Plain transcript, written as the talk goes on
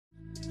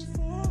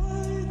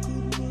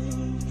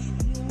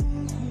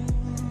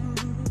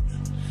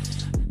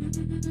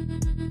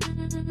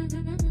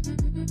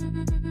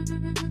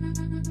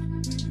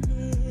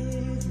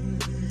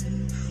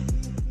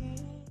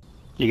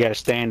You gotta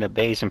stay in the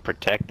base and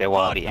protect it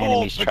while the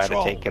enemies try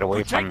to take it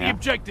away from you.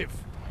 Objective.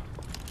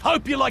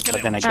 Hope you like it.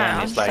 But then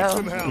again, it's like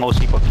so most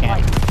people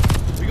can't.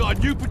 We got a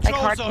new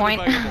patrol like zone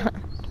Hardpoint. available.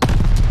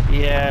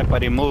 Yeah,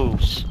 but it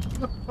moves.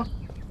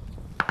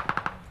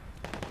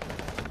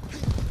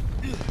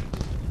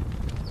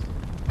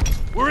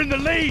 We're in the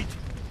lead.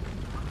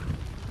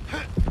 Oh,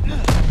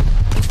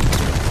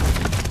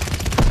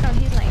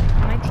 he's like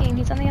on my team.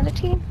 He's on the other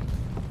team.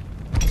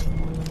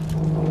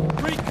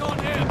 Recon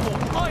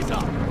airport. Eyes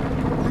up.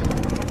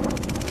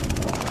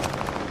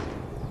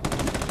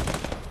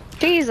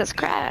 Jesus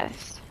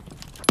Christ.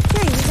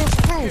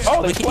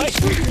 Oh, it's like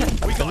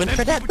We got an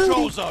empty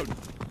patrol zone.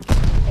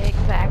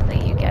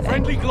 Exactly, you get it.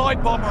 Friendly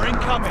glide bomber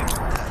incoming.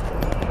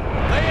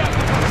 They have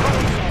the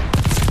control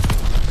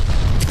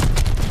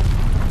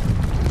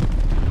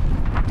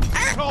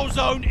zone. Control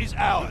zone is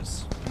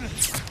ours.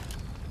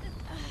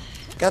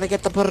 Gotta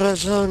get the patrol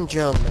zone,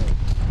 John.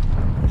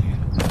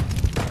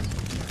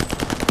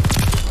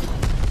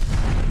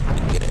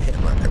 Get a hit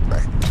marker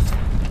back.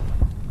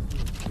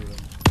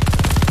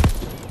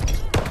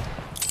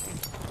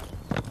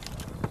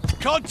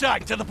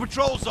 Contact to the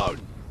patrol zone.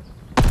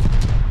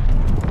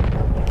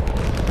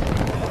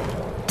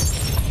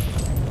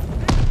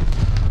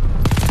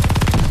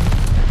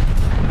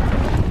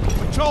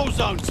 Patrol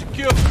zone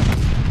secure.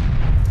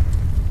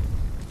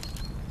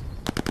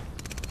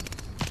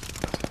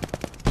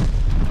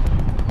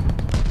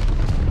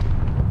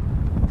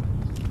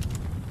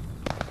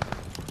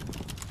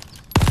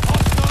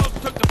 Hostiles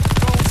took the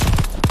patrol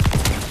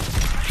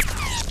zone.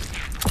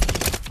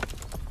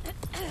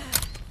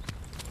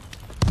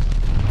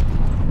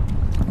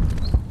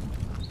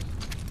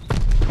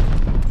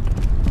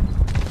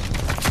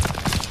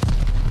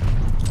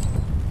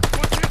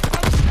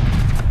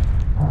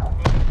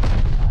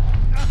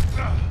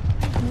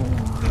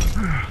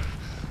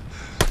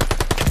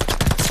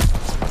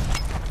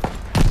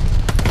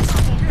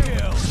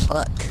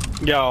 Fuck.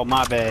 yo,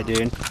 my bad,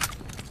 dude.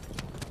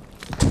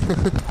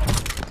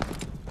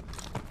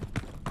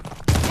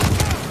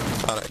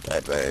 Thought I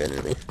died by an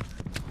enemy.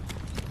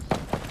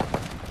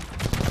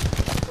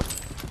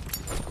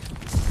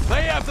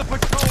 They have the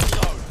patrol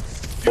zone.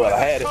 Well, I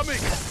had it.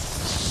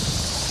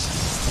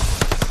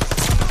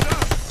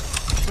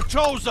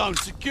 Patrol zone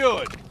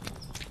secured.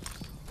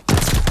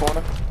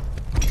 Corner.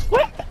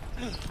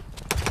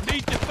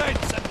 Need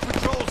defense at the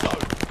patrol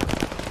zone.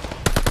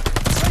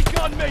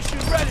 Recon mission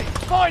ready.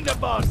 Find the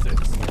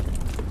bastards.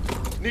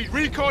 Need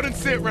recon and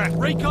sit rep.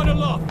 Recon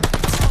aloft.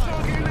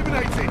 Target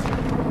eliminated.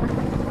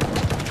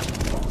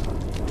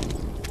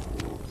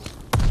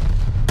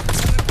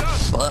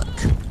 Fuck.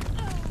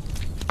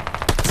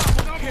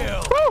 Double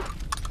kill.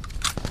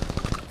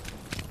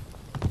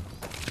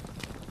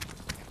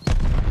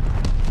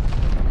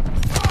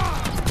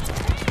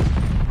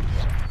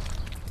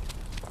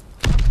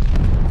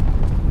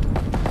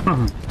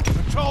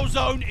 Control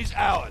zone is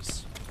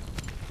ours.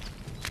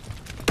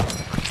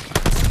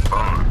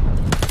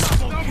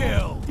 Double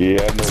kill.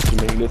 Yeah, I know what you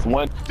mean. This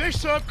one. Dish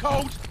served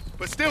cold,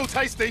 but still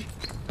tasty.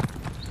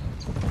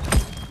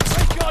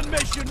 Recon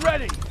mission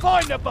ready.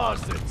 Find the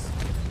bastards.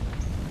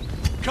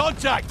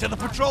 Contact to the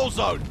patrol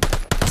zone.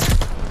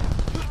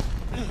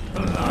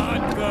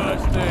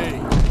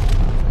 Bloodthirsty.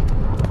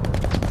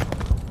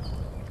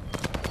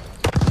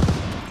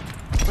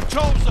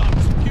 Patrol zone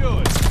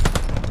secured.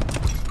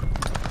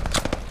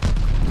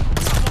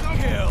 Double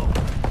kill.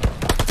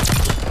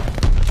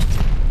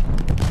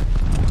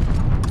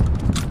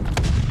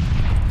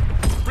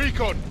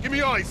 Recon, give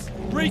me eyes.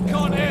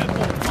 Recon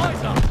airport.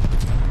 Eyes up.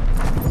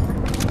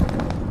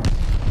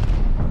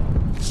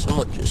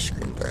 Someone just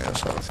screamed their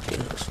ass off,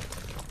 Jesus.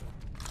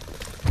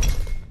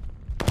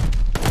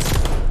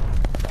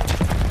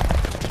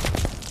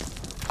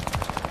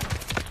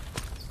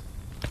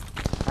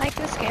 Like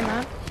this game,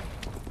 huh?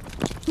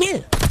 Yeah.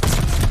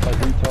 Like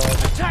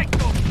retard. Attack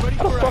dogs ready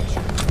for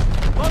action.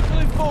 Local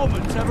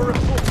informants have a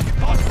report.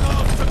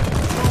 Hostiles took the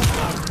control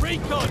zone.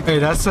 Recon. Hey,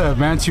 that's a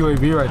advanced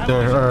UAV right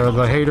there, or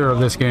the hater of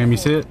this game. You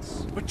see it?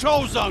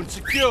 Patrol zone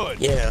secured.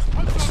 Yeah.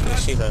 I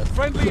see that.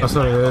 Friendly That's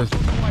what it is.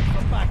 away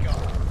from backup.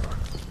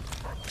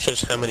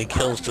 Just how many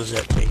kills does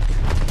that take?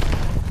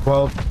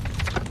 Well,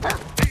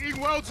 Eating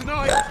well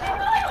tonight.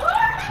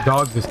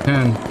 dogs is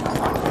 10.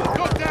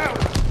 Got down.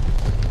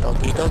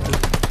 Doggy doggy.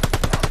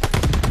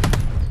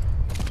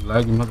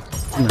 Laggy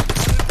motherfucker. Come here.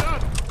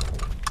 Done.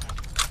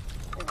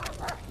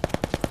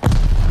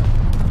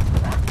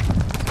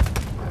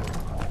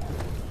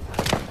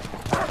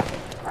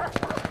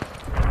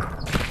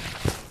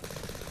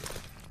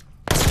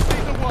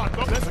 Either one.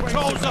 Let's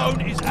Control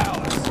zone is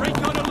ours.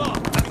 Recon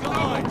aloft. We got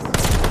eyes.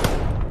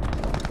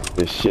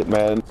 This shit,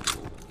 man.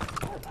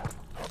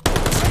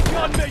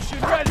 Recon mission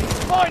ready.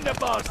 Find the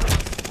bastards.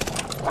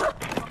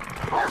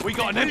 We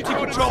got an empty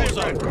patrol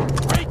zone.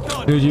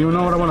 Recon. Dude, you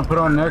know what I want to put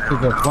on next is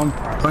the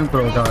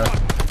flamethrower guy.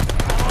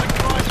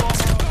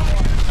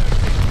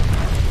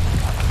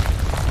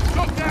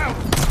 Got down.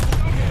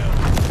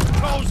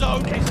 Control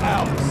zone is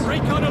ours.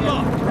 Recon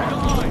aloft. We got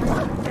eyes.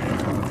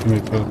 Give me a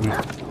kill,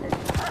 man.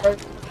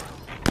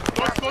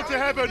 Got to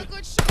heaven.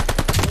 Good shot.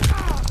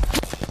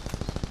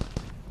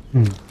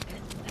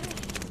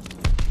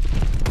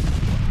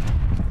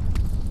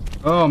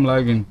 Oh, I'm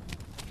lagging.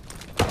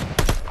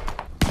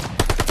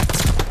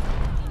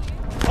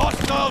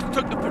 Hostiles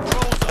took the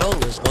patrol zone.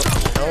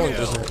 Ellen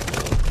doesn't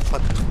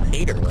fucking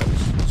hate her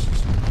limbs.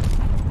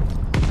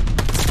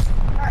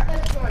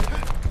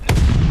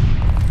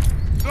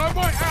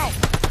 Thermite out!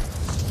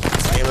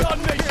 Recon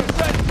mission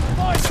ready.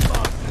 Find the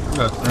bastard.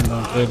 Got turned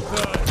on good.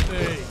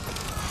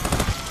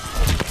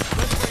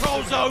 The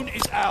patrol zone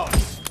is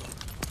ours.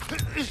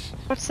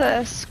 What's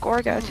the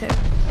score go to?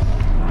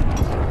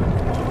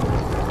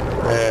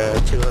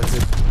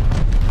 200.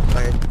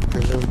 I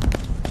presume.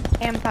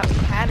 Damn, thought we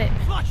had it.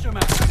 Flush them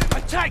out.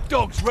 Attack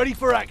dogs ready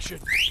for action.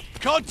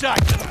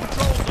 Contact at the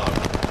patrol zone.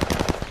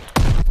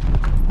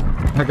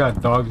 I got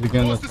dogs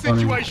again. What's That's the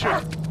funny. situation?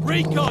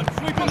 Recon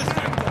sweeping the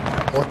sector.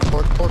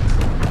 Pork.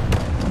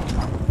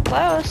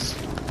 Close.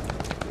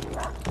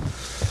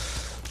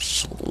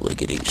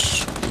 Sliggity.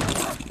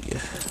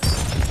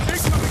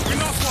 Incoming, we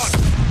lost one!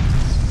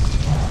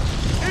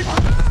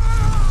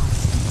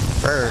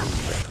 Burn.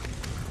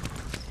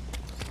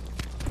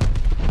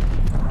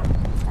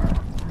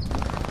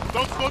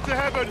 Dogs gone to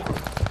heaven!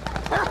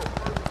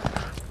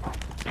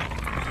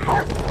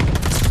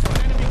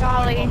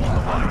 Golly.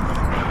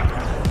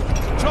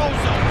 Patrol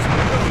zones.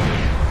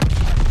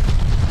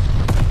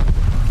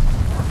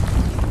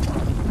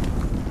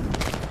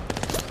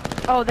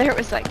 Oh, there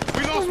was like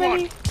We so lost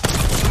many.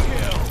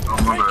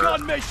 one!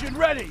 Recon mission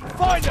ready.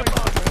 Find them.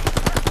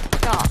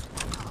 Stop.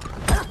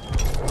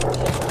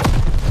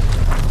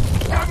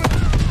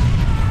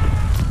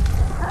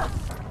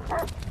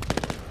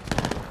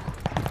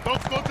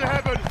 Dogs gone to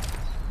heaven!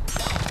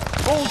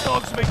 All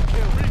dogs have been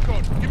killed.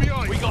 Recon, give me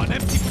eyes! We got an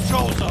empty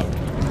patrol zone.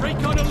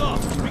 Recon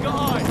aloft. We got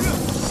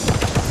eyes.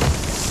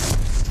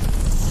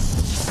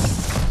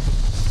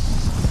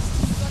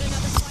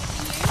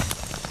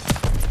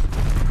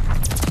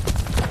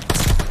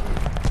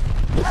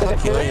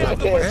 We have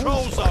the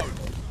patrol zone.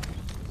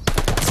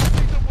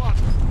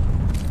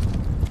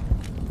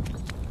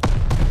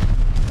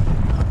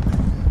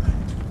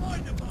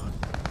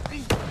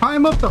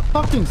 Climb up the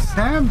fucking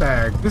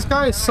sandbag. This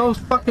guy is so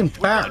fucking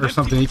fat or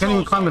something. He can't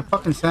even climb the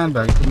fucking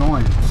sandbag. It's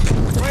annoying.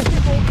 Ready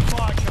for the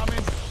fire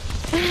coming.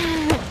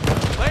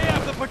 They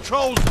have the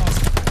patrol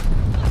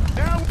zone.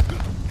 Now,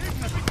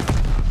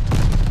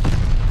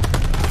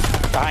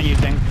 Behind you,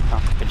 Zing.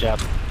 Oh, good job.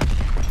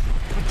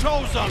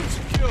 Patrol zone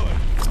secured.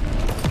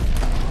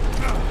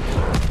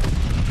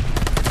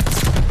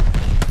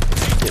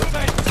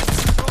 Defense.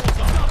 Patrol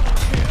zone up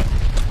here.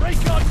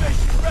 Recon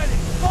mission ready.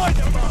 Find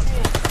them on.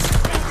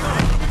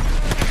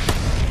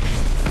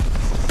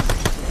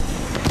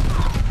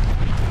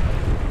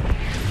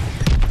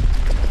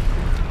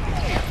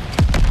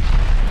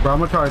 Bro, I'm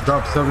gonna try to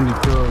drop 70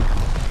 kills.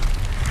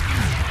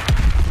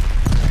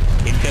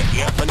 You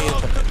got plenty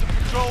of time.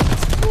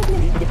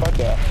 Get about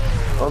that.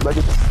 Oh, like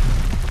it's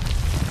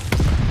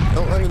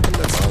Don't let him come to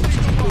bombs.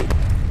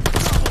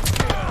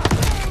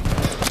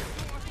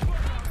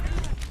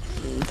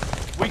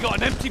 We got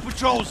an empty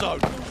patrol zone.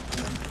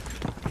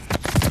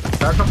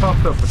 Back up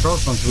off the patrol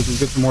zone so we can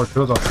get some more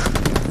kills off.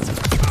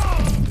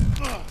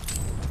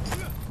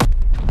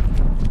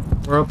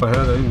 We're up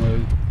ahead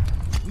anyway.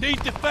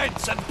 Need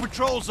defense at the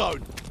patrol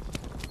zone.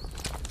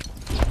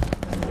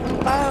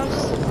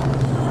 Close.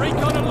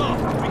 Recon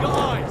aloft. We got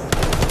eyes.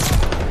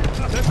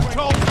 The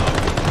patrol zone.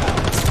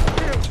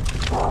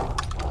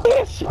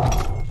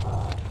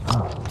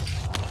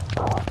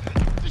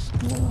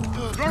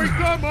 very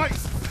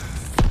thermites!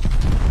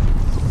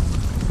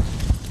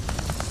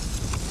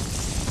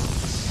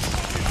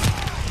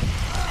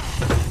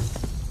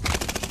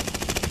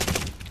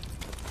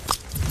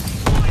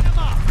 Line them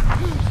up.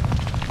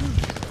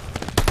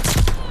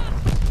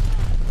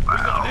 We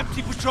got an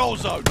empty patrol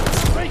zone.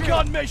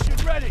 Recon mission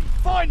ready.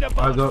 Find the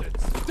Eyes up.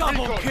 bastards.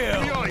 Double Recon, kill.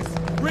 give me eyes!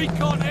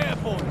 Recon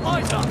airborne.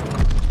 Eyes up.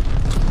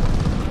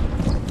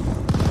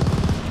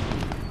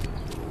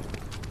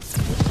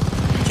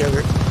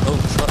 Jugger. Oh,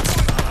 fuck.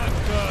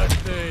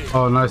 Thirsty.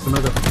 Oh, nice to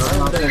make up.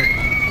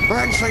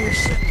 Run for your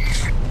sins.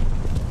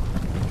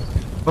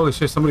 Holy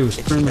shit, somebody was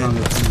screaming on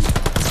this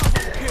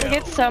thing. I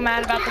get so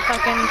mad about the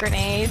fucking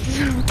grenades.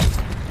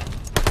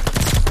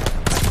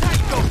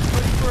 Attack dogs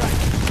ready for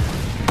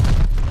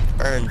action.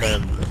 Burn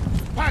them.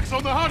 Packs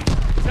on the hunt!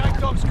 Attack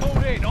dogs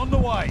called in. On the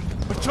way.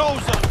 Patrol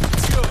zone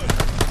secured.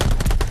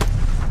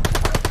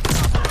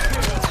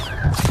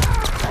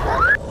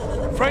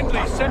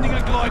 Friendly sending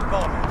a glide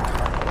bomb.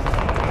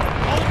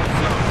 Hold the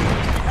zone.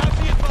 We have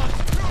the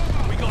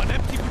advantage. We got an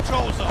empty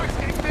patrol zone.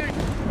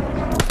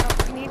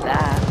 We need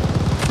that.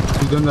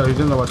 He's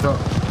in there, watch out.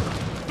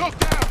 Knock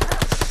down!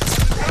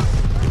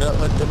 Do not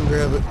let them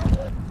grab it.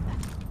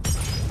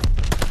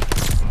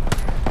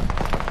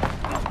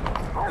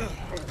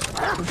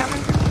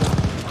 Coming from the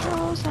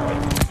patrol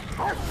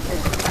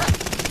zone.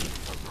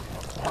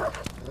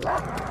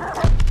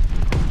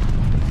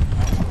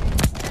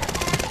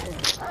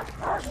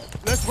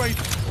 Let's wait!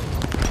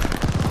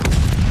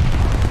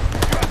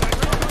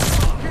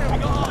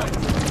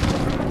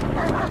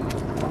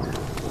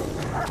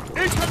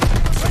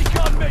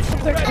 Recon mission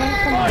they're coming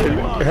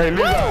from me. Hey,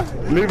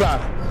 Levi.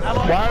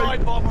 Allied Why?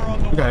 glide bomber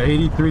on the We got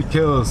 83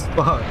 kills.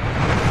 Fuck.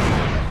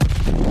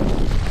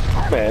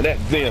 Man, that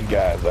Xim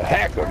guy's a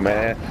hacker,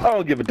 man. I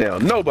don't give a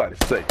damn. Nobody's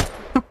safe.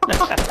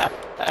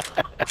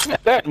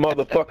 That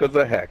motherfucker's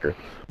a hacker.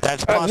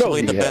 That's I know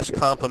possibly he the has best it.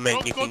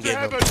 compliment you can Gone to give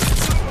him.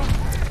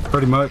 heaven.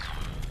 Pretty much.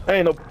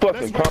 Ain't no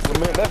fucking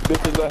compliment. That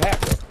bitch is a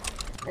hacker.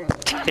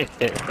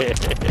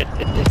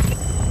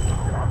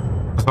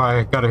 That's why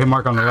I got a hit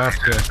mark on the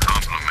last kill.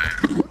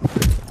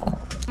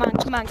 Come on,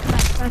 come on, come on,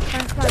 come on,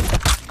 come on, come on.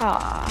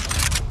 Aww.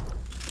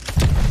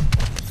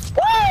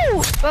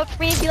 Woo! Vote for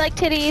me if you like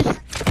titties.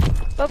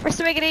 Vote for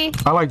Swiggity.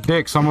 I like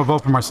dick, so I'm gonna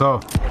vote for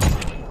myself.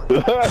 You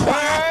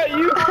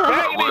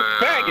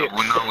faggot.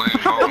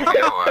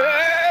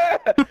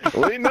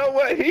 We know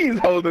what he's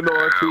holding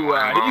on to.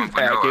 He's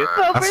hacking.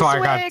 Vote That's for why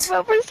I Swig.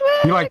 got- Vote for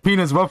Swig. You like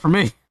penis? Vote for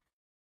me.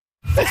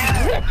 I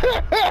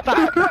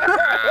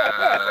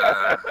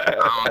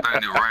don't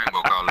think the rainbow